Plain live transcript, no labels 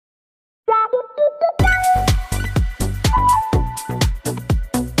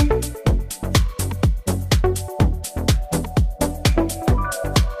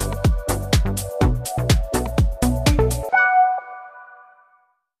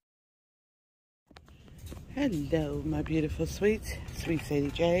Hello, my beautiful sweets. Sweet Sadie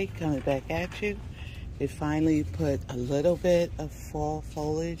J coming back at you. They finally put a little bit of fall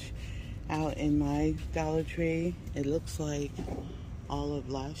foliage out in my Dollar Tree. It looks like all of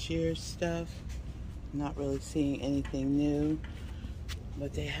last year's stuff. I'm not really seeing anything new,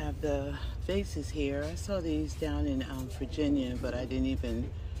 but they have the vases here. I saw these down in Virginia, but I didn't even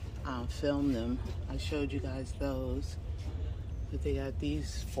film them. I showed you guys those. But they got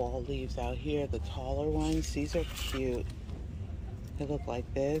these fall leaves out here, the taller ones. These are cute. They look like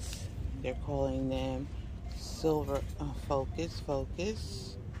this. They're calling them silver,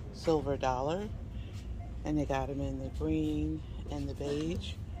 focus, silver dollar. And they got them in the green and the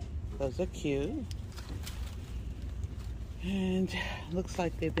beige. Those are cute. And looks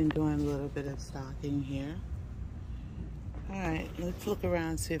like they've been doing a little bit of stocking here. All right, let's look around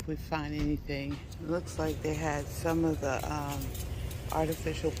and see if we find anything. It looks like they had some of the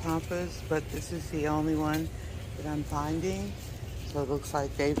artificial pampas, but this is the only one that I'm finding. So it looks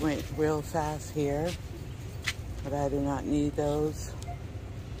like they went real fast here, but I do not need those.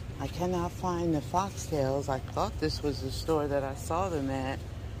 I cannot find the foxtails. I thought this was the store that I saw them at,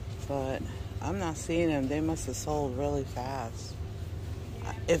 but I'm not seeing them. They must have sold really fast.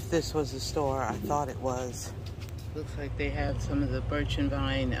 If this was the store, I thought it was. Looks like they have some of the Birch and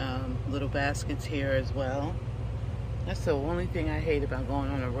Vine little baskets here as well. That's the only thing I hate about going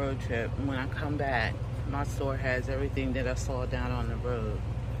on a road trip. When I come back, my store has everything that I saw down on the road.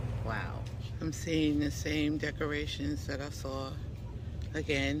 Wow. I'm seeing the same decorations that I saw.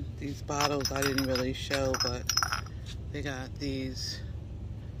 Again, these bottles I didn't really show, but they got these.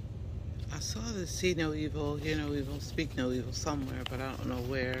 I saw the See No Evil, Hear No Evil, Speak No Evil somewhere, but I don't know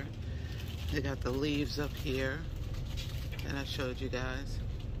where. They got the leaves up here that I showed you guys.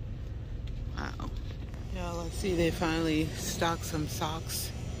 Wow. Y'all, I see they finally stocked some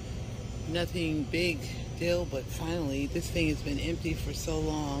socks. Nothing big deal, but finally, this thing has been empty for so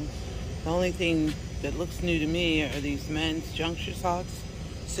long. The only thing that looks new to me are these men's juncture socks,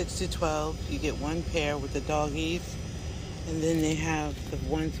 6 to 12. You get one pair with the doggies, and then they have the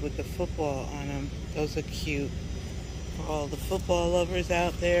ones with the football on them. Those are cute for all the football lovers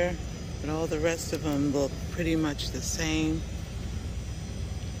out there. But all the rest of them look pretty much the same.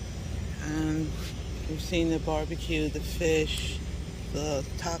 We've seen the barbecue, the fish, the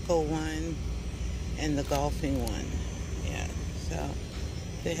taco one, and the golfing one. Yeah, so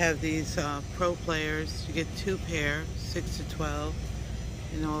they have these pro players. You get 2 pair, 6 to 12,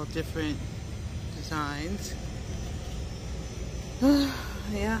 in all different designs.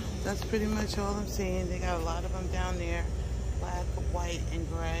 Yeah, that's pretty much all I'm seeing. They got a lot of them down there, black, white, and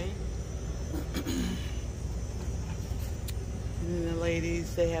gray. And then the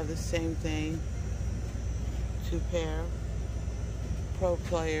ladies, they have the same thing. 2 pair, pro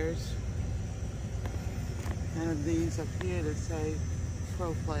players. And these up here that say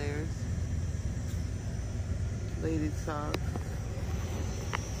pro players. Ladies socks.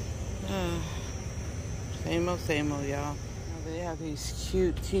 Same old, y'all. Now they have these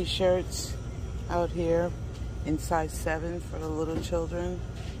cute t-shirts out here in size 7 for the little children.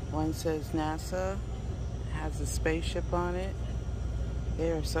 One says NASA, has a spaceship on it.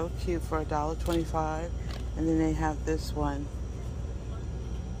 They are so cute for $1.25. And then they have this one.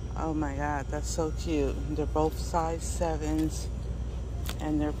 Oh my God, that's so cute. They're both size 7s,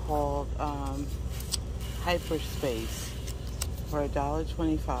 and they're called Hyperspace for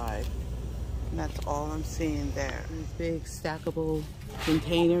 $1.25. And that's all I'm seeing there. These big stackable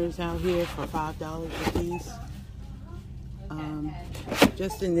containers out here for $5 a piece.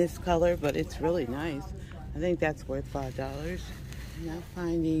 Just in this color, but it's really nice. I think that's worth $5. I'm not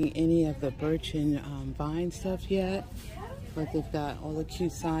finding any of the Birch and Vine stuff yet, but they've got all the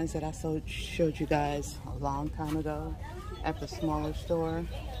cute signs that I showed you guys a long time ago at the smaller store,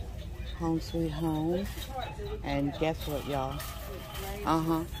 Home Sweet Home. And guess what, y'all?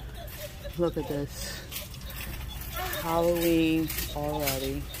 Look at this. Halloween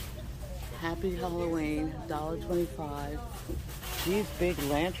already. Happy Halloween, $1.25. These big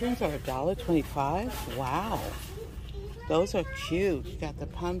lanterns are $1.25. Wow. Those are cute. You got the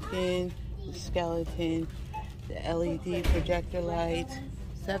pumpkin, the skeleton, the LED projector light,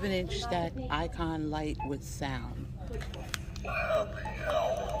 7-inch stack icon light with sound.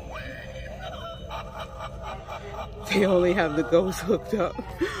 They only have the ghost hooked up,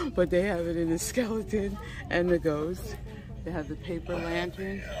 but they have it in the skeleton and the ghost. They have the paper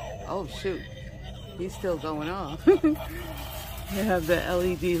lantern. Oh shoot, he's still going off. They have the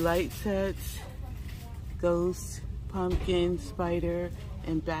LED light sets, ghost, pumpkin, spider,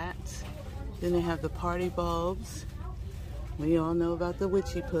 and bats. Then they have the party bulbs. We all know about the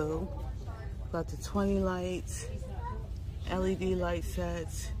witchy poo. Got the 20 lights, LED light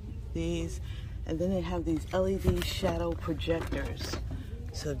sets, these, and then they have these LED shadow projectors.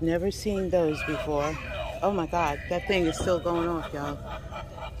 So I've never seen those before. Oh my God, that thing is still going off, y'all.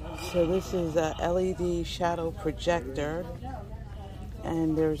 So this is a LED shadow projector,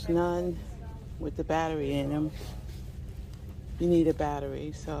 and there's none with the battery in them. You need a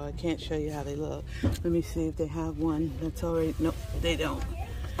battery, so I can't show you how they look. Let me see if they have one that's already, nope, they don't.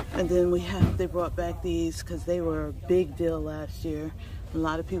 And then they brought back these because they were a big deal last year. A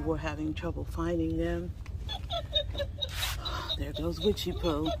lot of people were having trouble finding them. There goes Witchy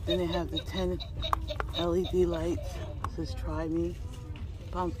Poo. Then they have the 10 LED lights. This is Try Me,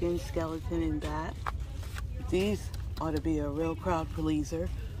 Pumpkin, Skeleton, and Bat. These ought to be a real crowd pleaser.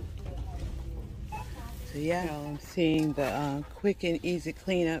 So yeah, I'm seeing the quick and easy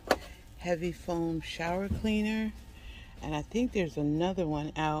cleanup heavy foam shower cleaner. And I think there's another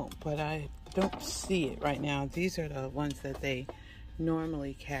one out, but I don't see it right now. These are the ones that they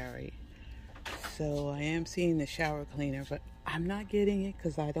normally carry. So I am seeing the shower cleaner, but I'm not getting it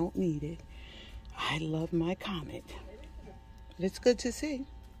because I don't need it. I love my Comet. But it's good to see.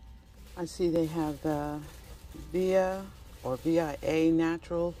 I see they have the VIA or VIA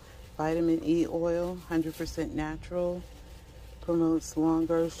Natural Vitamin E Oil, 100% natural. Promotes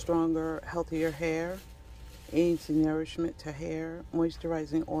longer, stronger, healthier hair. Aids in nourishment to hair,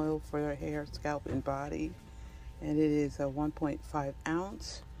 moisturizing oil for your hair, scalp, and body. And it is a 1.5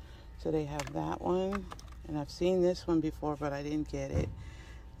 ounce. So they have that one. And I've seen this one before, but I didn't get it.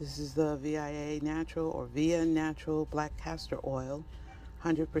 This is the VIA Natural or VIA Natural Black Castor Oil.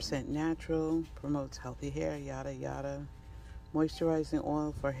 100% natural, promotes healthy hair, yada yada. Moisturizing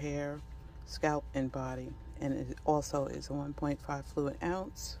oil for hair, scalp, and body. And it also is a 1.5 fluid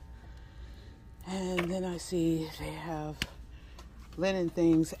ounce. And then I see they have Linen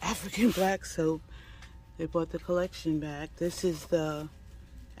Things, African Black Soap. They bought the collection back. This is the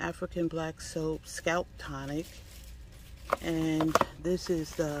African Black Soap Scalp Tonic. And this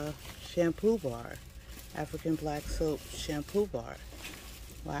is the shampoo bar. African Black Soap Shampoo Bar.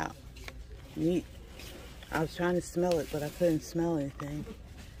 Wow. Neat. I was trying to smell it, but I couldn't smell anything.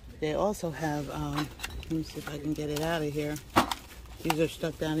 They also have, let me see if I can get it out of here. These are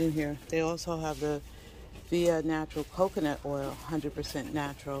stuck down in here. They also have the VIA Natural Coconut Oil, 100%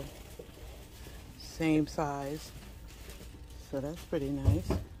 natural. Same size. So that's pretty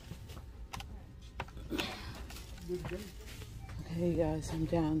nice. Okay, you guys, I'm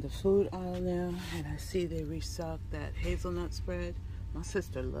down the food aisle now, and I see they restocked that hazelnut spread. My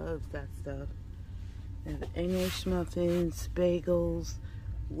sister loves that stuff. They have English muffins, bagels,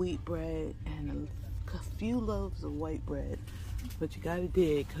 wheat bread, and a few loaves of white bread. But you gotta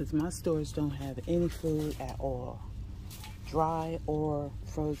dig, because my stores don't have any food at all. Dry or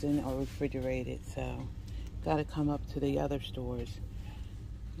frozen or refrigerated, so gotta come up to the other stores.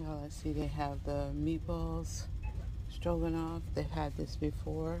 Now let's see, they have the meatballs stroganoff. They've had this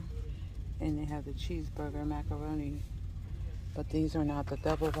before. And they have the cheeseburger macaroni. But these are not the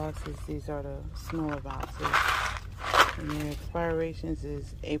double boxes, these are the smaller boxes. And their expirations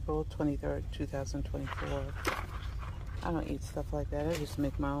is April 23rd, 2024. I don't eat stuff like that. I just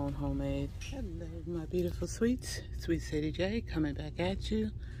make my own homemade. Hello, my beautiful sweets. Sweet Sadie J coming back at you.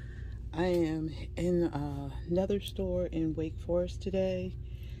 I am in another store in Wake Forest today,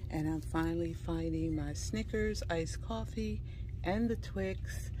 and I'm finally finding my Snickers iced coffee and the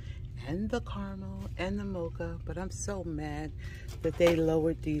Twix and the caramel and the mocha. But I'm so mad that they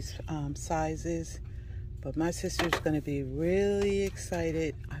lowered these sizes. But my sister's gonna be really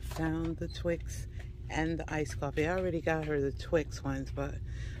excited. I found the Twix and the iced coffee. I already got her the Twix ones, but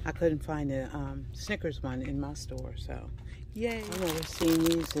I couldn't find the Snickers one in my store, so yay. I've never seen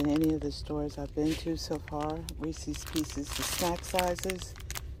these in any of the stores I've been to so far. Reese's Pieces, the snack sizes.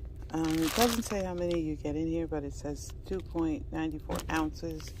 It doesn't say how many you get in here, but it says 2.94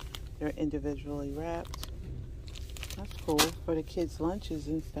 ounces. They're individually wrapped. That's cool for the kids' lunches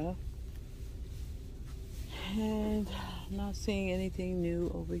and stuff. And I'm not seeing anything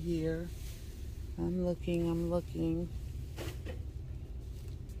new over here. I'm looking.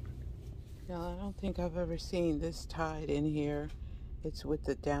 Yeah, I don't think I've ever seen this Tide in here. It's with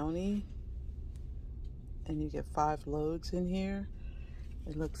the Downy. And you get 5 loads in here.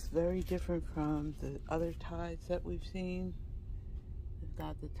 It looks very different from the other Tides that we've seen. They've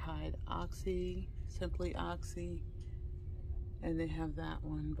got the Tide Oxy, Simply Oxy. And they have that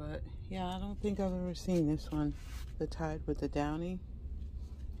one, but yeah, I don't think I've ever seen this one. The Tide with the Downy.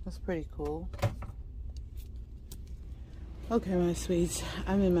 That's pretty cool. Okay, my sweets,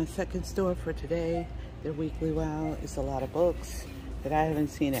 I'm in my second store for today. Their weekly wow. It's a lot of books. that I haven't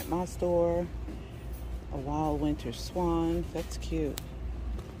seen at my store. A Wild Winter Swan. That's cute.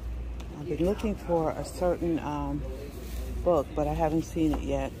 I've been looking for a certain book, but I haven't seen it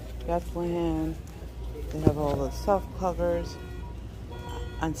yet. Bethlehem. They have all the soft covers.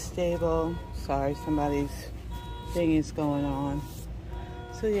 Unstable. Sorry, somebody's thing is going on.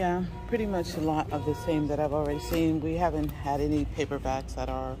 So yeah, pretty much a lot of the same that I've already seen. We haven't had any paperbacks at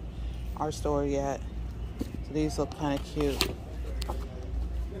our store yet. So these look kind of cute.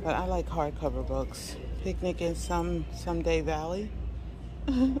 But I like hardcover books. Picnic in Someday Valley.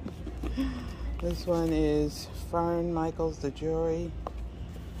 This one is Fern Michaels, The Jury.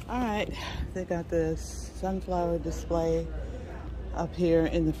 Alright, they got this sunflower display up here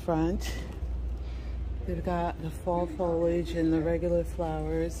in the front. They've got the fall foliage and the regular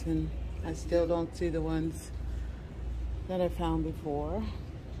flowers, and I still don't see the ones that I found before.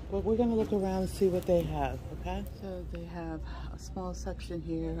 But we're gonna look around and see what they have, okay? So they have a small section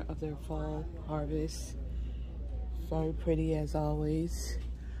here of their fall harvest. Very pretty as always.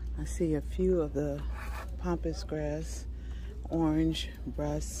 I see a few of the pampas grass, orange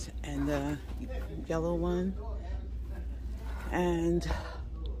breast, and the yellow one. And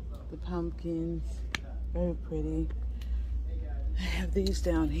the pumpkins, very pretty. I have these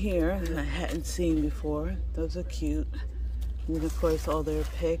down here that I hadn't seen before. Those are cute. And of course all their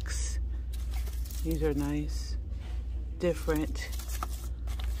picks. These are nice, different.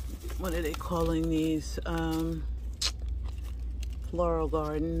 What are they calling these? Floral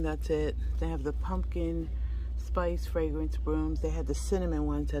garden, that's it. They have the pumpkin spice fragrance brooms. They had the cinnamon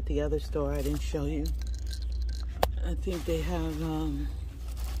ones at the other store I didn't show you. I think they have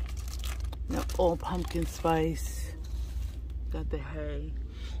all pumpkin spice. Got the hay.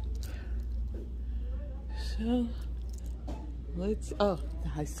 So let's, oh,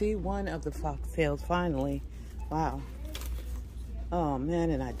 I see one of the foxtails finally. Wow. Oh man,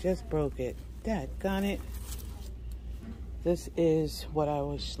 and I just broke it. Daggone it. This is what I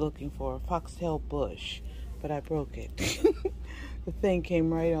was looking for, foxtail bush, but I broke it. The thing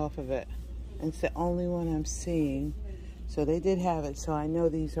came right off of it. And it's the only one I'm seeing. So they did have it, so I know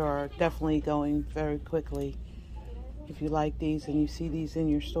these are definitely going very quickly. If you like these and you see these in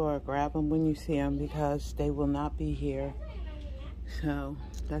your store, grab them when you see them because they will not be here. So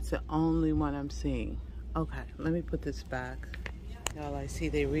that's the only one I'm seeing. Okay, let me put this back. Y'all, I see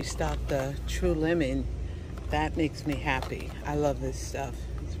they restocked the True Lemon. That makes me happy. I love this stuff.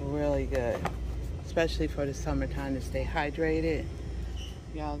 It's really good, especially for the summertime to stay hydrated.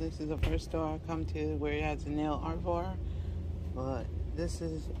 Y'all, this is the first store I come to where it has a nail art bar, but this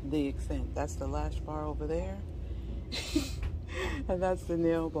is the extent. That's the lash bar over there. And that's the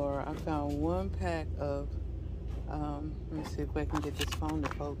nail bar. I found one pack of, let me see if I can get this phone to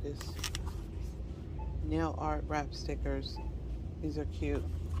focus. Nail art wrap stickers. These are cute.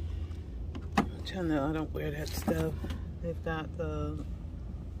 I don't wear that stuff. They've got the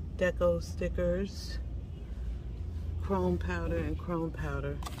deco stickers, chrome powder, and chrome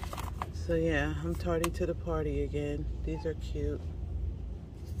powder. So yeah, I'm tardy to the party again. These are cute.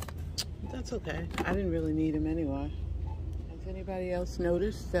 That's okay. I didn't really need them anyway. Has anybody else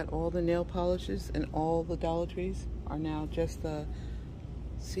noticed that all the nail polishes and all the Dollar Trees are now just the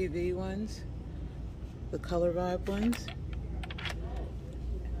CV ones? The Color Vibe ones?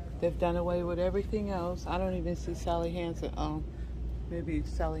 They've done away with everything else. I don't even see Sally Hansen. Oh, maybe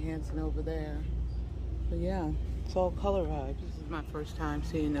Sally Hansen over there. But yeah, it's all Color Vibes. This is my first time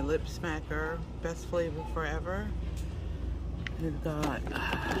seeing the Lip Smacker Best Flavor Forever. We've got,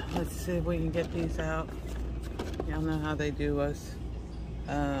 let's see if we can get these out. Y'all know how they do us.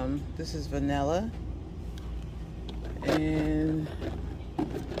 This is vanilla. And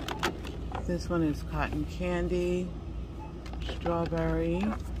this one is cotton candy, strawberry.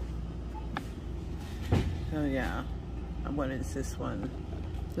 Oh yeah, what is this one?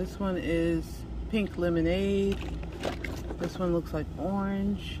 This one is pink lemonade. This one looks like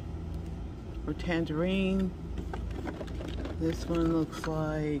orange or tangerine. This one looks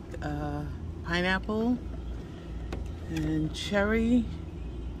like pineapple and cherry,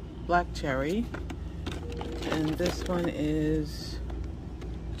 black cherry. And this one is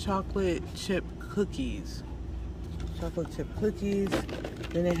chocolate chip cookies. Chocolate chip cookies.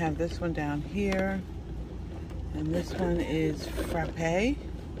 Then they have this one down here. And this one is frappe.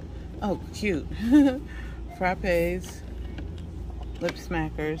 Oh, cute. Frappes, lip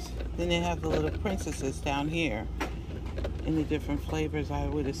smackers. Then they have the little princesses down here in the different flavors, I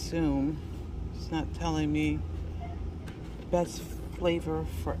would assume. It's not telling me. Best flavor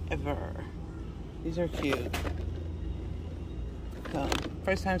forever. These are cute. So,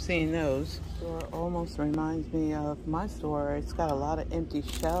 first time seeing those. Store almost reminds me of my store. It's got a lot of empty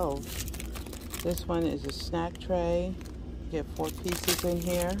shelves. This one is a snack tray. You get 4 pieces in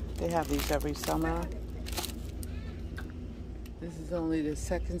here. They have these every summer. This is only the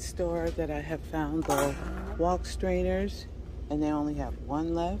second store that I have found the wok strainers, and they only have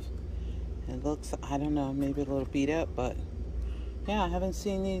 1 left. It looks, I don't know, maybe a little beat up, but yeah, I haven't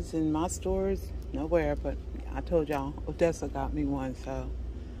seen these in my stores nowhere, but I told y'all Odessa got me one. So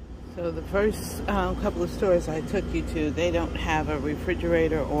the first couple of stores I took you to, they don't have a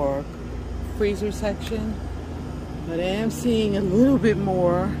refrigerator or freezer section, but I am seeing a little bit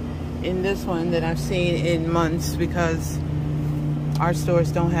more in this one than I've seen in months, because our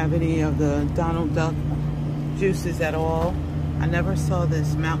stores don't have any of the Donald Duck juices at all. I never saw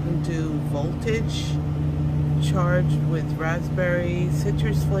this Mountain Dew Voltage charged with raspberry,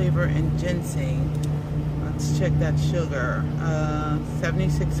 citrus flavor, and ginseng. Let's check that sugar.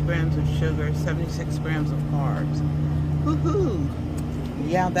 76 grams of sugar, 76 grams of carbs. Woohoo!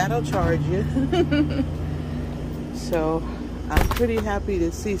 Yeah, that'll charge you. So I'm pretty happy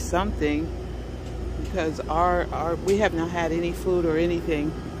to see something, because we have not had any food or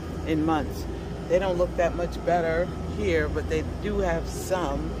anything in months. They don't look that much better here, but they do have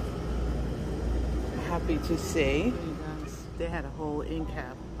some. Happy to see. They had a whole end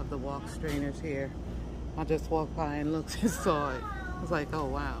cap of the wok strainers here. I just walked by and looked and saw it. I was like, oh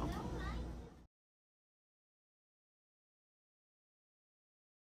wow.